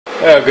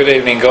Well, good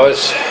evening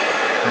guys,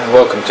 and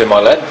welcome to my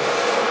lab,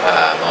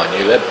 my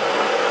new lab,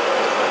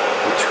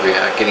 which we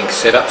are getting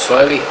set up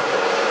slowly.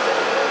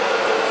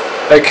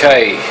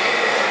 Okay,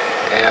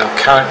 our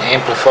current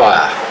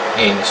amplifier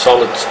in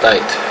solid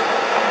state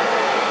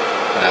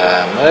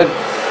mode.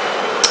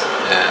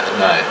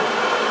 No,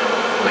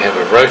 we have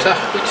a rotor,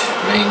 which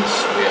means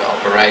we are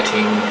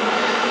operating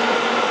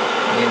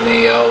in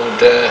the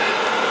old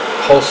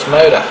pulse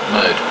motor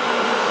mode.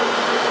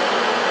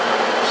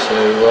 So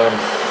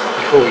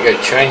before we go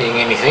changing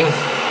anything,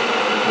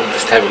 we'll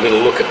just have a little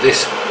look at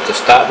this to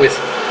start with.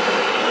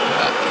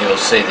 You'll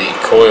see the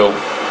coil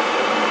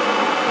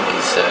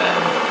is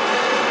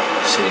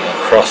sitting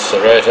across the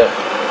rotor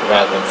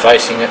rather than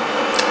facing it.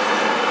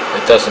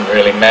 It doesn't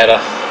really matter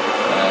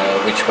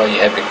which way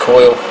you have your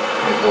coil,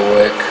 it will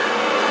work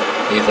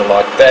either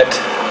like that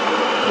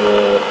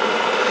or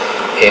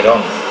head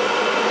on.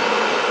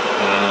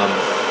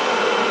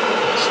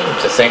 I seem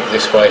to think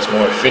this way is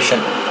more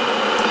efficient.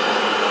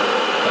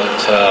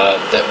 But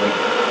that would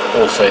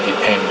also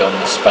depend on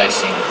the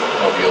spacing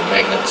of your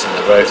magnets in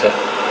the rotor.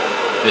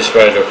 This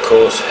rotor of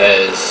course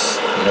has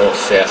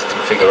north-south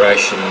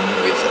configuration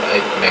with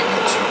 8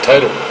 magnets in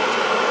total.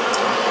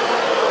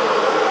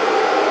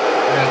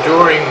 Now,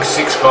 drawing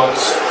 6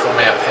 volts from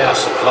our power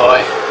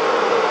supply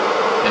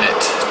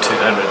at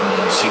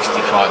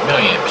 265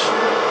 milliamps.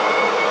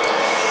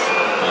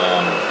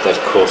 That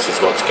of course is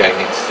what's going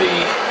into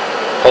the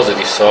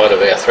positive side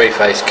of our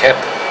 3-phase cap.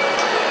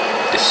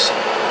 This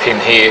pin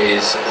here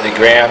is the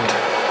ground,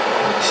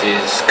 which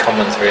is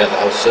common throughout the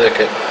whole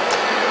circuit,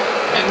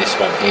 and this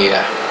one here,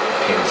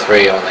 pin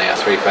 3 on our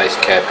 3-phase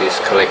cap, is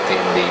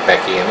collecting the back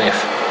EMF.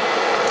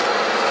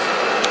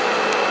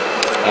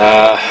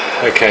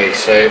 Okay,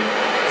 so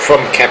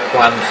from cap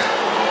 1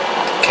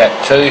 to cap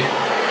 2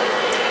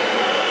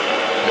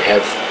 we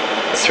have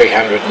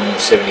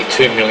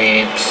 372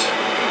 milliamps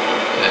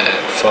at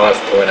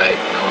 5.89,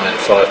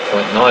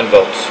 5.9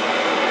 volts.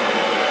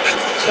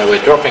 So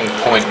we're dropping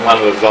 0.1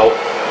 of a volt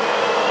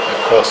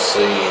across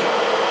the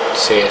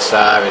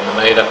CSR in the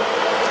meter,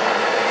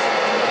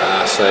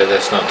 so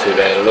that's not too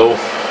bad at all.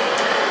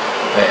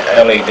 The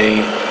LED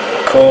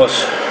of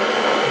course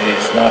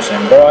is nice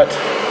and bright,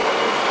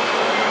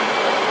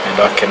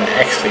 and I can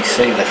actually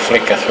see the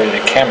flicker through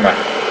the camera,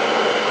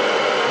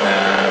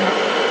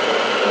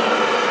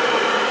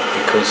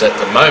 because at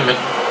the moment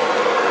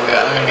we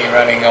are only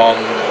running on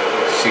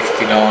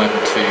 69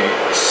 to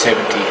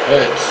 70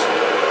 Hertz.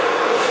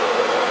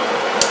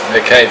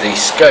 Okay, the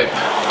scope.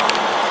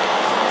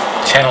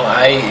 Channel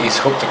A is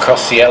hooked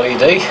across the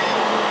LED,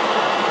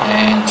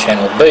 and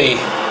channel B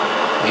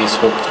is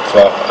hooked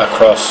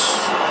across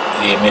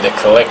the emitter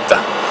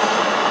collector.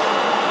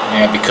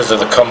 Now, because of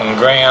the common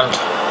ground,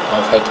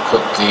 I've had to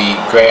put the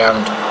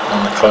ground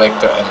on the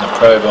collector and the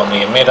probe on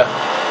the emitter,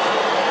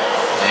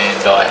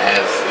 and I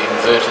have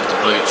inverted the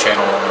blue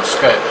channel on the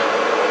scope.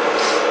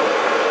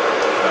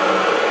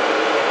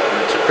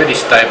 It's a pretty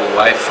stable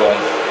waveform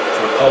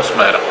for a pulse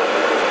motor.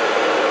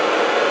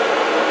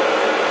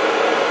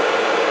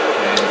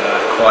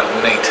 Quite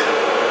neat.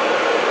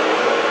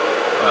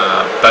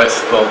 Both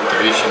volt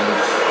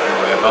divisions,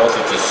 where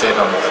voltage is set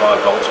on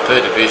 5 volts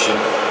per division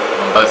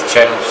on both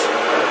channels,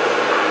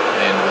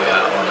 and we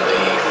are on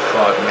the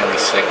 5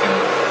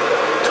 millisecond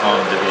time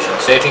division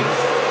setting.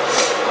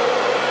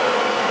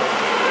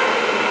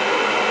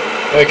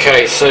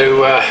 Okay,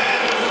 so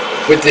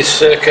with this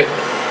circuit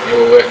it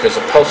will work as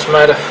a pulse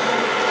motor,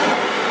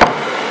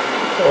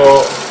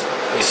 or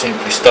you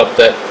simply stop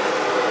that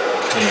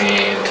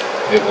and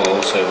it will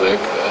also work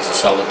as a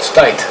solid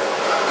state.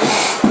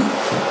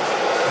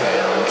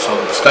 And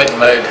solid state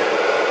mode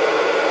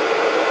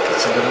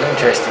gets a little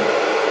interesting.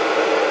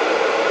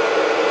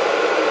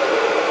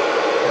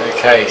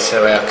 Okay,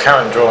 so our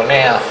current draw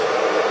now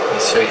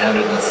is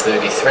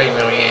 333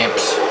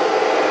 milliamps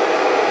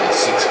at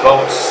 6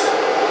 volts,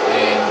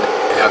 and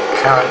our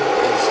current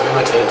is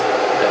limited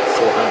at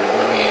 400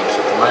 milliamps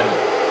at the moment.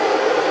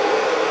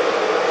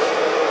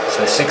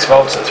 So 6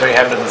 volts at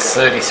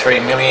 333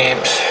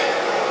 milliamps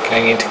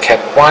going into cap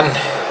 1,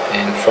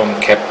 and from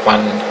cap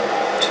 1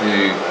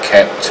 to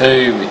cap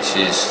 2, which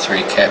is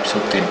 3 caps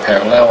hooked in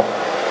parallel,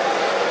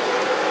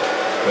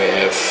 we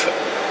have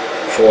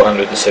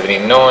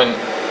 479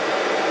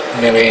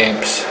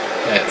 milliamps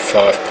at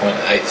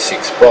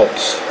 5.86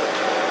 volts,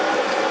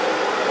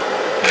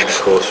 and of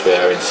course we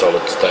are in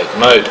solid state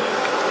mode,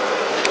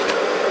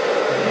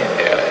 and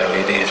our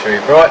LED is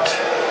very bright.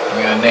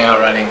 We are now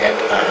running at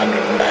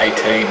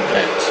 118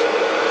 Hertz,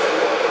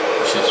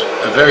 which is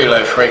a very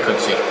low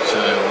frequency, so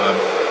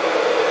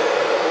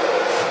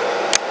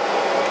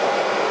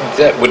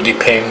that would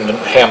depend on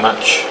how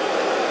much,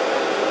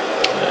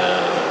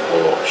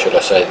 or should I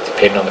say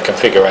depend on the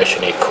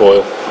configuration of your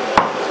coil.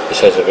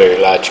 This has a very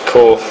large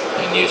core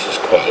and uses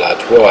quite a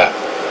large wire,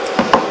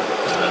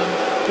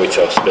 which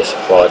I've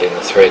specified in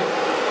the thread.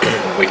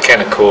 We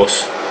can of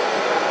course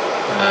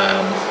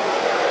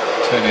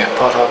turn our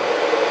pot up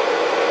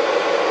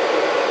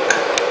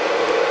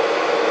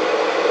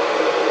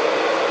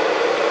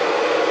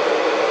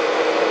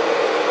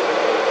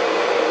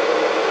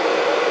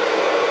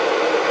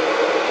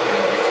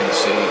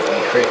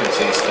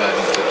frequency is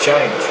starting to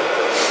change.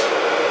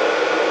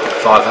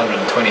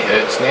 520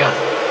 Hertz now.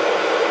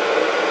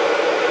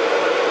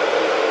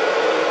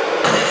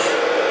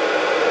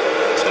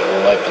 So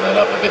we'll open that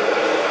up a bit.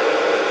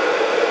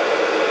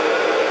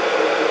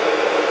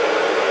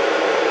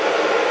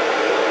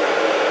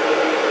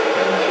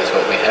 And that is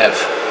what we have.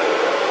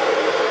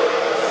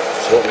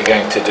 So what we're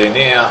going to do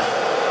now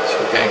is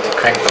we're going to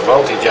crank the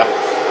voltage up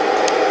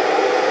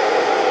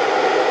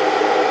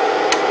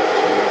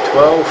to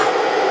 12.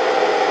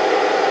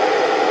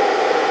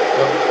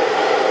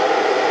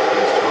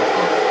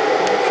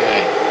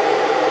 Okay.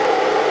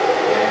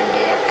 And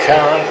our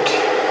current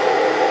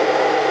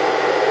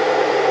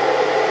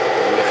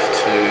lift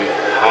to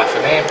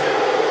 0.5 amp.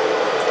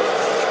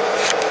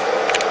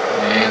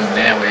 And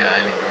now we are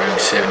only drawing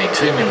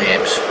 72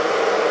 milliamps.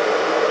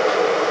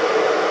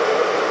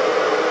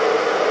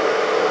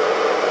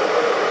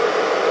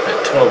 At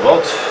 12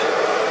 volts.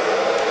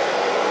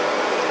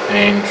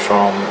 And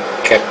from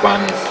cap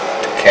 1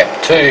 to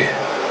cap 2,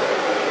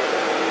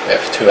 we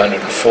have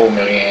 204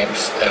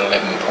 milliamps at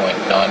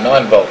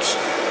 11.99 volts.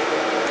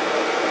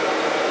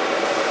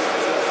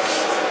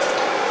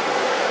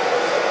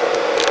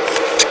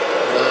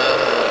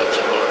 Let's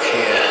have a look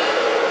here.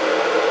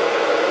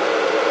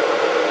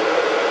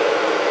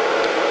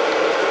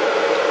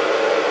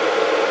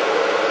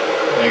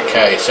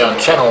 Okay, so on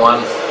channel 1,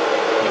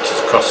 which is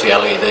across the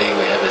LED,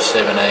 we have a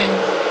 17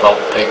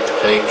 volt peak to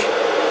peak,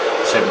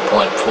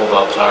 7.4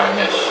 volts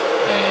RMS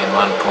and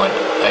 1.8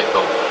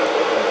 volt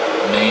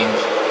means.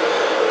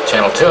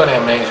 Channel 2 on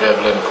our means we have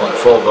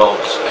 11.4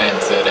 volts and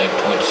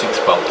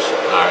 13.6 volts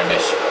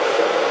RMS.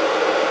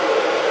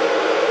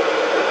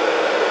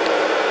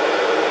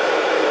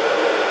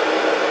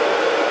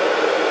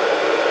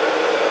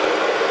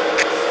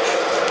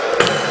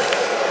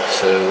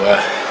 So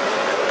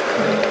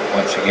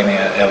once again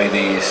our LED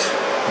is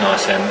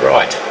nice and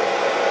bright.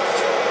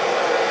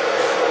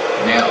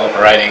 Now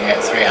operating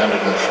at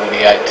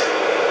 348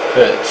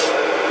 Hertz.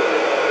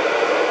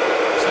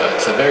 So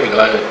it's a very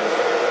low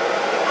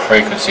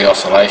frequency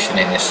oscillation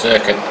in this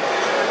circuit,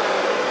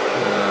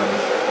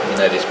 and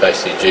that is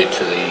basically due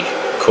to the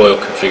coil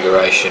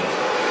configuration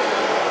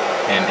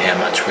and how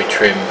much we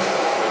trim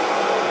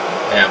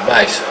our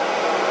base.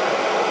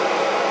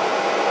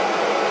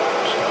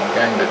 So I'm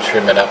going to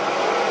trim it up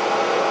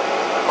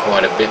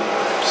quite a bit,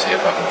 see if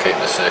I can keep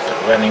the circuit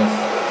running.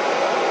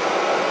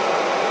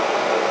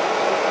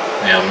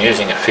 Now I'm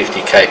using a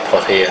 50k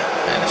pot here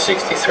and a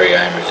 63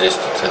 ohm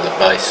resistor to the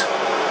base.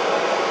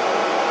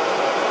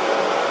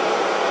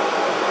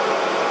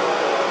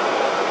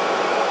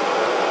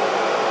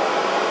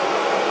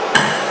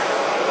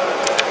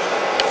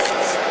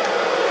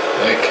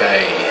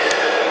 Okay,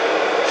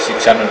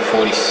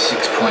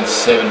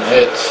 646.7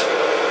 Hertz,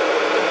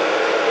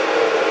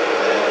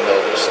 and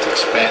I'll just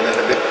expand it a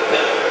bit.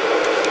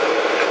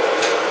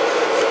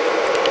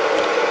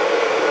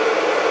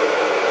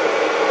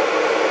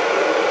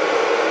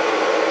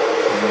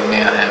 We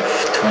now have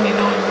 29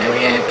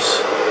 milliamps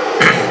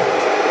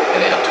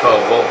at our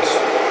 12 volts.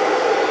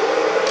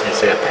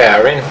 There's our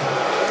power in,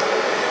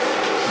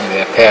 and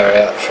our power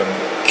out from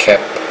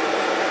cap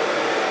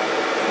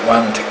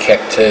 1 to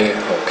cap 2,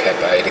 or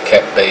cap A to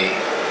cap B,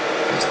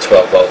 is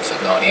 12 volts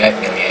at 98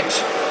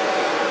 milliamps.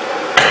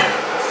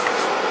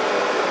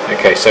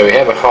 Okay, so we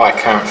have a high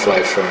current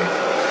flow from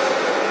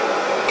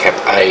cap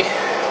A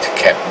to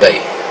cap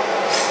B.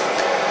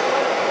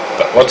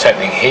 But what's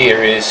happening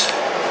here is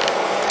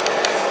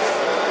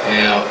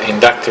our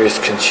inductor is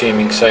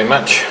consuming so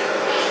much,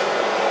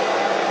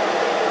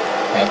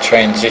 our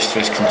transistor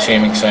is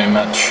consuming so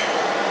much,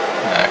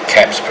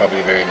 cap's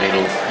probably very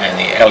little, and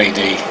the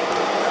LED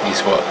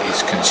is what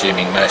is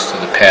consuming most of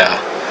the power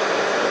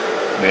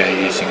we are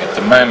using at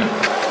the moment.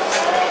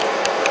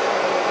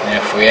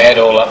 Now if we add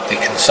all up the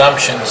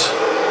consumptions,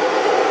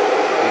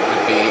 it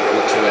would be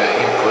equal to our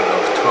input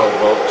of 12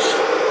 volts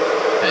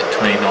at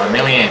 29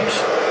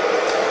 milliamps.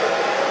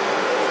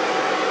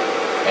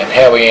 And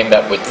how we end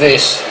up with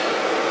this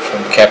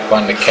from cap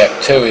 1 to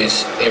cap 2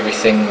 is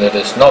everything that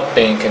is not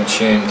being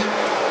consumed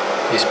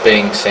is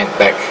being sent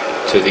back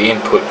to the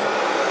input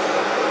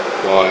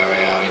via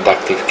our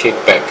inductive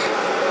kickback.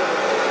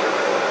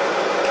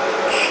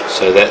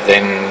 So that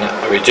then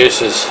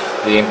reduces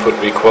the input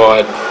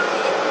required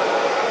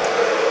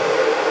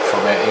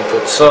from our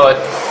input side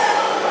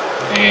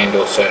and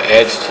also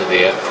adds to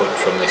the output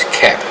from this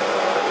cap.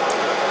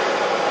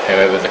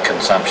 However, the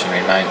consumption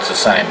remains the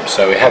same.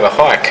 So we have a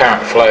higher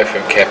current flow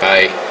from cap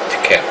A to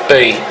cap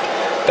B,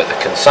 but the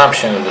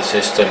consumption of the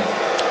system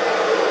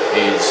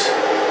is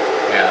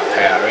our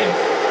power in.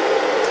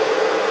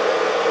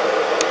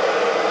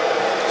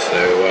 So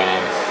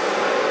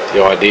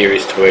the idea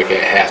is to work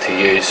out how to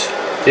use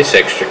this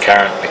extra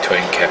current between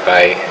cap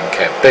A and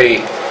cap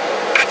B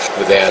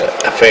without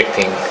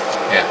affecting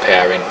our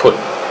power input.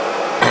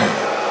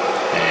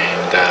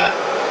 And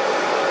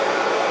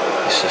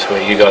this is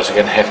where you guys are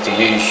going to have to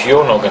use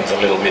your noggins a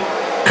little bit.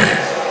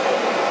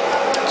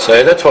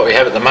 So that's what we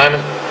have at the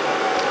moment.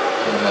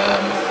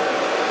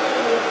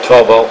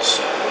 12 volts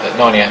at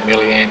 98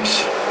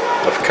 milliamps,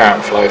 of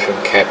current flow from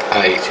cap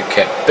A to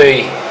cap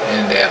B,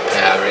 and our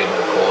power in,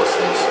 of course,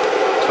 is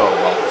 12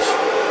 volts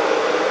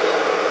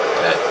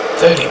at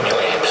 30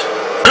 milliamps.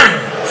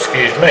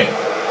 Excuse me.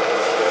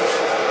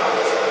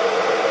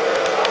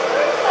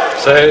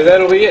 So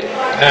that'll be it.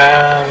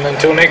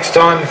 Until next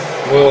time,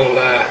 we'll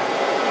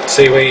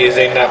see where you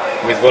end up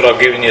with what I've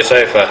given you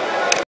so far.